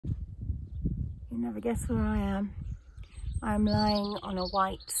You never guess where I am. I'm lying on a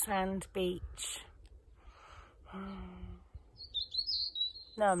white sand beach.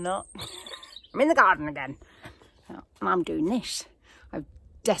 No, I'm not. I'm in the garden again. And I'm doing this. I've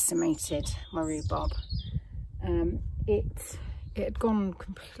decimated my rhubarb. It had gone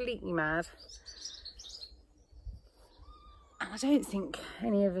completely mad. And I don't think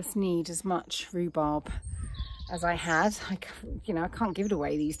any of us need as much rhubarb as I had. I can't give it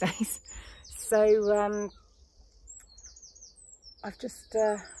away these days. So I've just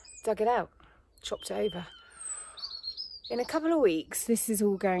dug it out, chopped it over. In a couple of weeks, this is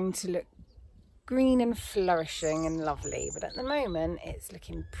all going to look green and flourishing and lovely. But at the moment, it's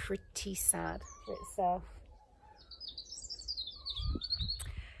looking pretty sad for itself.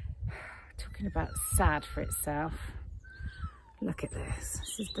 Talking about sad for itself. Look at this.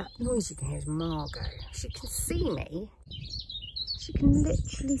 This is that noise you can hear is Margot. She can see me. She can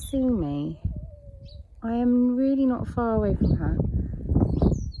literally see me. I am really not far away from her.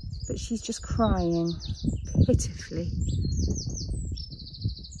 But she's just crying pitifully.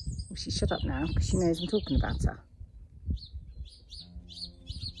 Well, she shut up now because she knows I'm talking about her.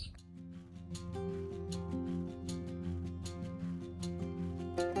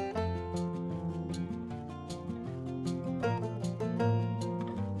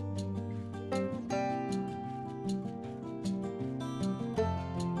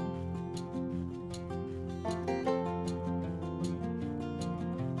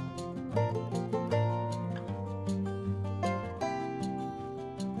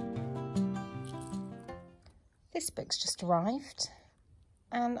 This book's just arrived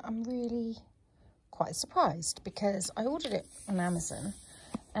and I'm really quite surprised because I ordered it on Amazon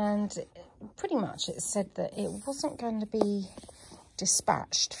and pretty much it said that it wasn't going to be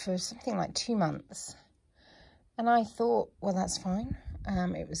dispatched for something like 2 months. And I thought, well, that's fine.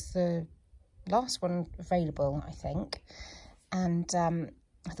 It was the last one available, I think. And I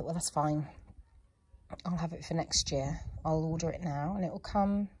thought, well, that's fine. I'll have it for next year. I'll order it now and it will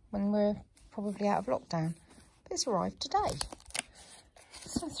come when we're probably out of lockdown. It's arrived today,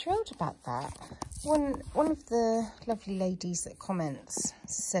 so I'm thrilled about that. One of the lovely ladies that comments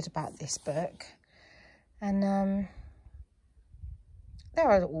said about this book, and there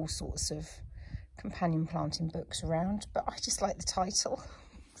are all sorts of companion planting books around, but I just like the title.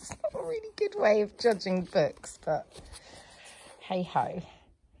 It's not a really good way of judging books, but hey ho.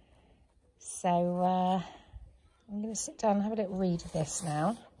 So I'm going to sit down and have a little read of this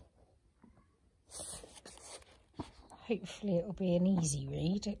now. Hopefully it will be an easy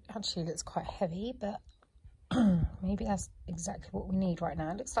read. It actually looks quite heavy, but maybe that's exactly what we need right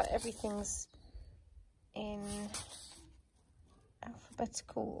now. It looks like everything's in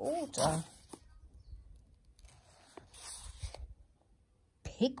alphabetical order.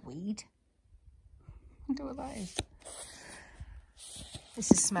 Pigweed? I wonder what that is.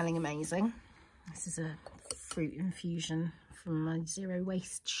 This is smelling amazing. This is a fruit infusion from my zero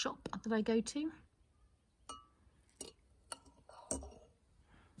waste shop that I go to.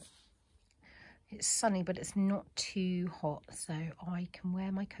 It's sunny, but it's not too hot, so I can wear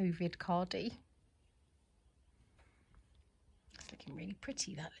my COVID cardie. It's looking really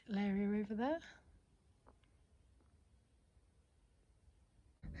pretty, that little area over there.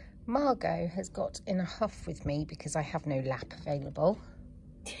 Margot has got in a huff with me because I have no lap available.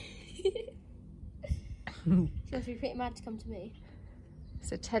 She must be pretty mad to come to me.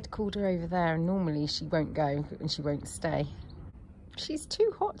 So Ted called her over there, and normally she won't go and she won't stay. She's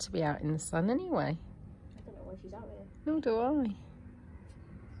too hot to be out in the sun anyway. I don't know why she's out here. Nor do I.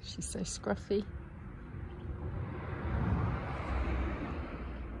 She's so scruffy.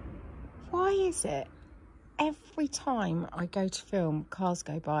 Why is it every time I go to film, cars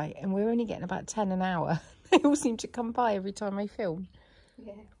go by and we're only getting about 10 an hour? They all seem to come by every time I film.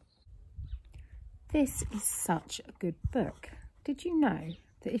 Yeah. This is such a good book. Did you know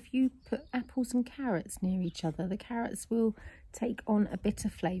that if you put apples and carrots near each other, the carrots will take on a bitter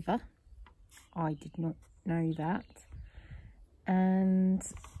flavour? I did not know that. And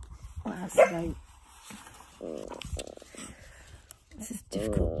what else did I... This is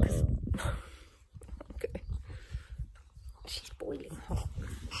difficult because... Okay. She's boiling hot.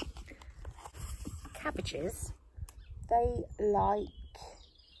 Cabbages, they like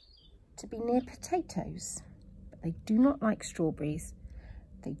to be near potatoes, but they do not like strawberries.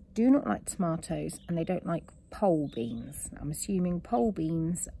 They do not like tomatoes, and they don't like pole beans. I'm assuming pole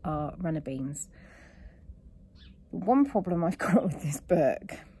beans are runner beans. One problem I've got with this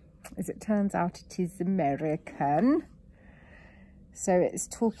book is it turns out it is American. So it's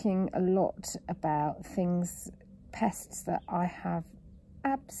talking a lot about things, pests that I have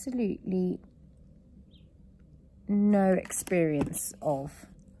absolutely no experience of,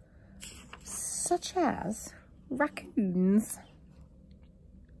 such as raccoons.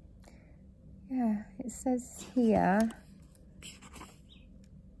 Yeah, it says here,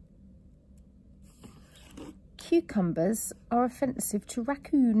 cucumbers are offensive to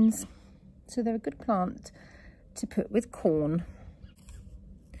raccoons, so they're a good plant to put with corn.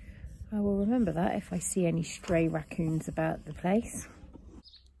 I will remember that if I see any stray raccoons about the place.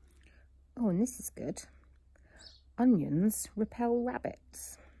 Oh, and this is good. Onions repel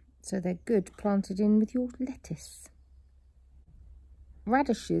rabbits, so they're good planted in with your lettuce.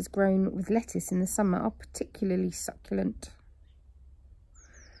 Radishes grown with lettuce in the summer are particularly succulent.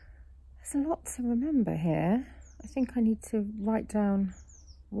 There's a lot to remember here. I think I need to write down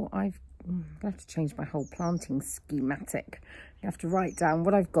what I'll have to change my whole planting schematic. I have to write down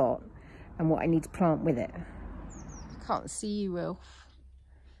what I've got and what I need to plant with it. I can't see you, Will.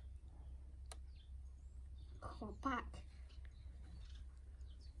 Come back.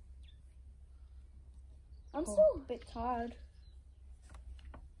 I'm still a bit tired.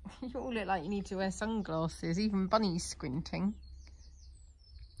 You all look like you need to wear sunglasses, even Bunny's squinting.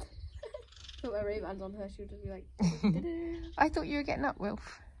 Put my Ray-Bans on her, she would just be like... I thought you were getting up,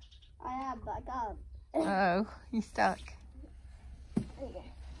 Wilf. I am, but I can't. Oh, you stuck. There you go.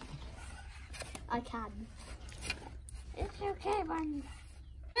 I can. It's okay, Bunny.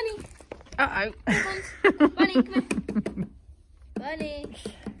 Bunny! Uh-oh. Bunny, come here. Bunny.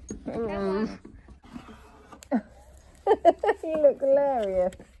 Come on. You look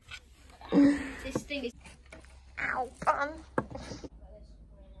hilarious. This thing is... Ow, Bun.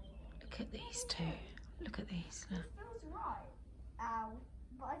 Look at these two. Look at these. Look. It feels right. Ow.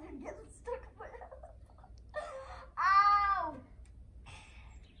 But I didn't get them stuck. Ow!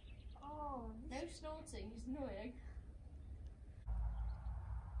 Oh, no snorting. It's annoying.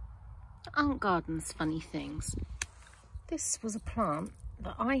 Aren't gardens funny things? This was a plant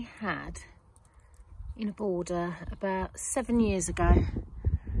that I had in a border about 7 years ago.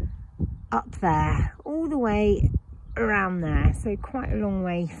 Up there, all the way around there, so quite a long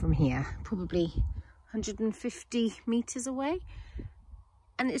way from here, probably 150 meters away,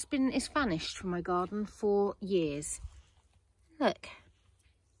 and it's vanished from my garden for years. Look,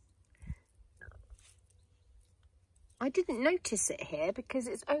 I didn't notice it here because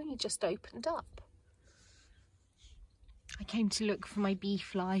it's only just opened up. I came to look for my bee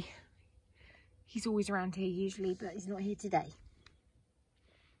fly. He's always around here usually, but he's not here today.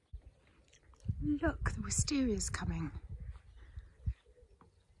 Look, the wistaria's coming.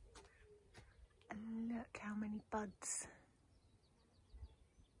 And look how many buds.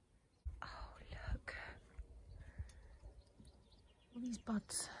 Oh, look. All these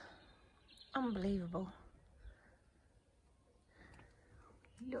buds. Unbelievable.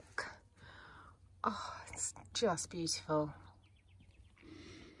 Look. Oh, it's just beautiful.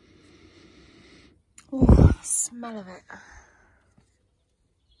 Oh, the smell of it.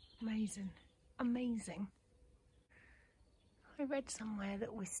 Amazing. Amazing. I read somewhere that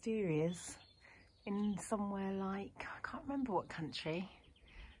wisterias in somewhere like, I can't remember what country,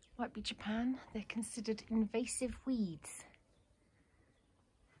 might be Japan, they're considered invasive weeds.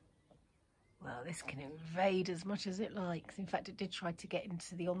 Well, this can invade as much as it likes. In fact, it did try to get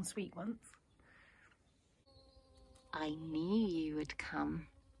into the ensuite once. I knew you would come.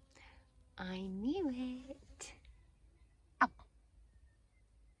 I knew it. Oh.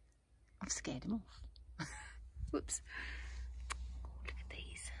 I've scared him off. Whoops. Look at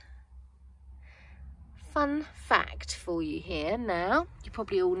these. Fun fact for you here now. You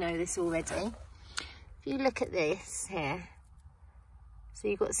probably all know this already. If you look at this here. So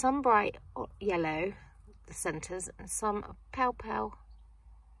you've got some bright yellow, the centres, and some pale,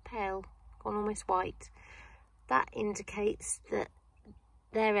 gone almost white. That indicates that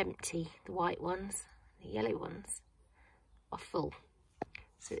they're empty, the white ones. The yellow ones are full.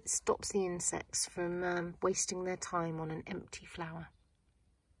 So it stops the insects from wasting their time on an empty flower.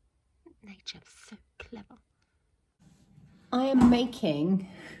 Nature, so clever. I am making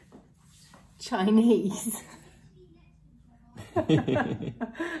Chinese. And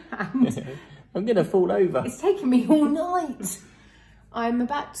I'm going to fall over. It's taken me all night. I'm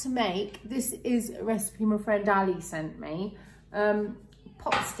about to make, this is a recipe my friend Ali sent me,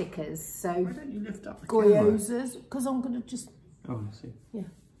 pot stickers. So why don't you lift up the gyozas, because I'm going to just... Oh, I see. Yeah.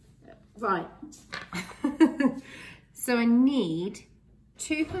 Right. So I need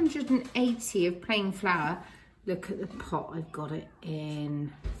 280 of plain flour. Look at the pot I've got it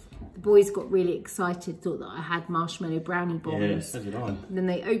in. The boys got really excited, thought that I had marshmallow brownie bombs. Yeah, so did I. And then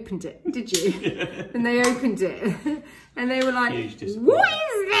they opened it. Did you? Yeah. And they opened it. And they were like, what is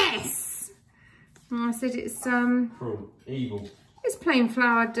this? And I I said it's Cruel. Evil. it's plain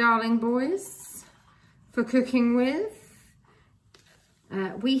flour, darling boys, for cooking with.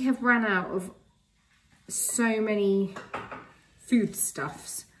 We have run out of so many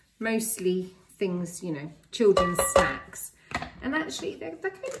foodstuffs, mostly things, you know, children's snacks. And actually, they're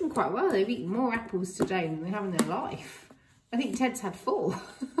coping quite well. They've eaten more apples today than they have in their life. I think Ted's had 4.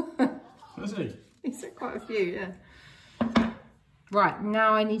 Has he? He's had quite a few, yeah. Right,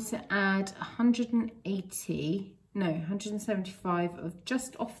 now I need to add 175 of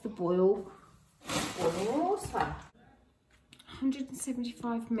just off the boil boiling water.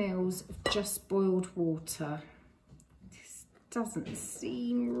 175 mils of just boiled water. This doesn't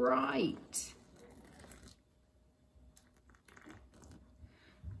seem right.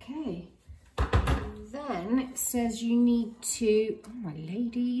 Okay. Then it says you need to, oh my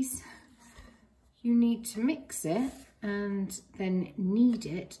ladies, you need to mix it and then knead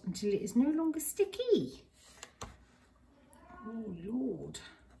it until it is no longer sticky. Oh Lord.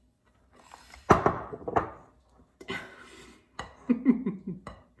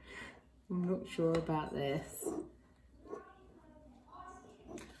 I'm not sure about this.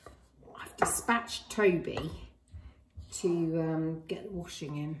 I've dispatched Toby to get the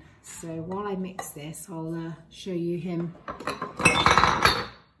washing in. So while I mix this, I'll show you him.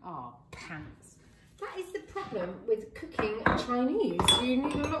 Oh, pants. That is the problem with cooking Chinese. You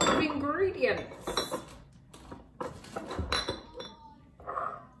need a lot of ingredients.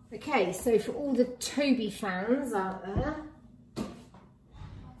 Okay, so for all the Toby fans out there,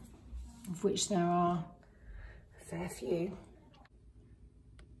 of which there are a fair few,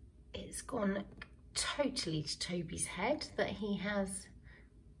 it's gone totally to Toby's head that he has,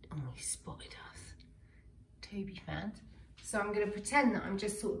 oh, he spotted us, Toby fans. So I'm going to pretend that I'm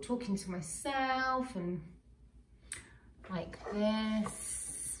just sort of talking to myself and like this.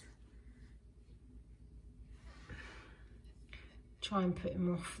 Try and put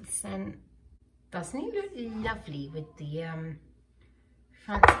him off the scent. Doesn't he look lovely with the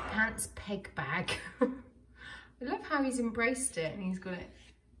fancy pants peg bag? I love how he's embraced it and he's got it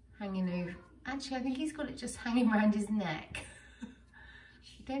hanging over. Actually, I think he's got it just hanging around his neck.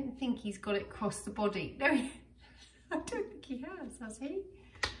 I don't think he's got it across the body. No, I don't think he has he?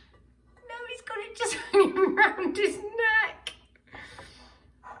 No, he's got it just hanging around his neck.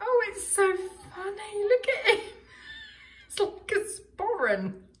 Oh, it's so funny. Look at him. It's like a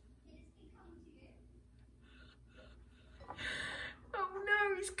sporran. Oh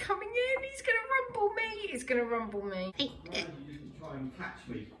no, he's coming in. He's going to rumble me. He's going to rumble me. Why did you try and catch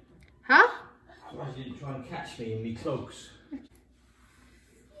me? Huh? Why did you try and catch me in me clogs?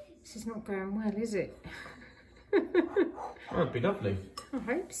 This is not going well, is it? Oh, it'd be lovely. I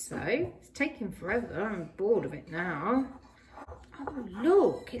hope so. It's taking forever. I'm bored of it now. Oh,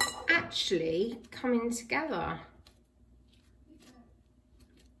 look. It's actually coming together.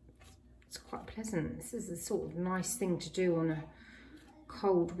 It's quite pleasant. This is a sort of nice thing to do on a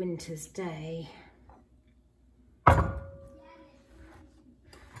cold winter's day.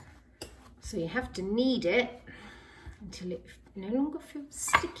 So you have to knead it until it no longer feels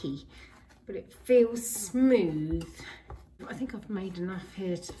sticky, but it feels smooth. I think I've made enough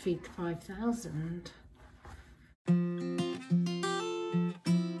here to feed the 5,000.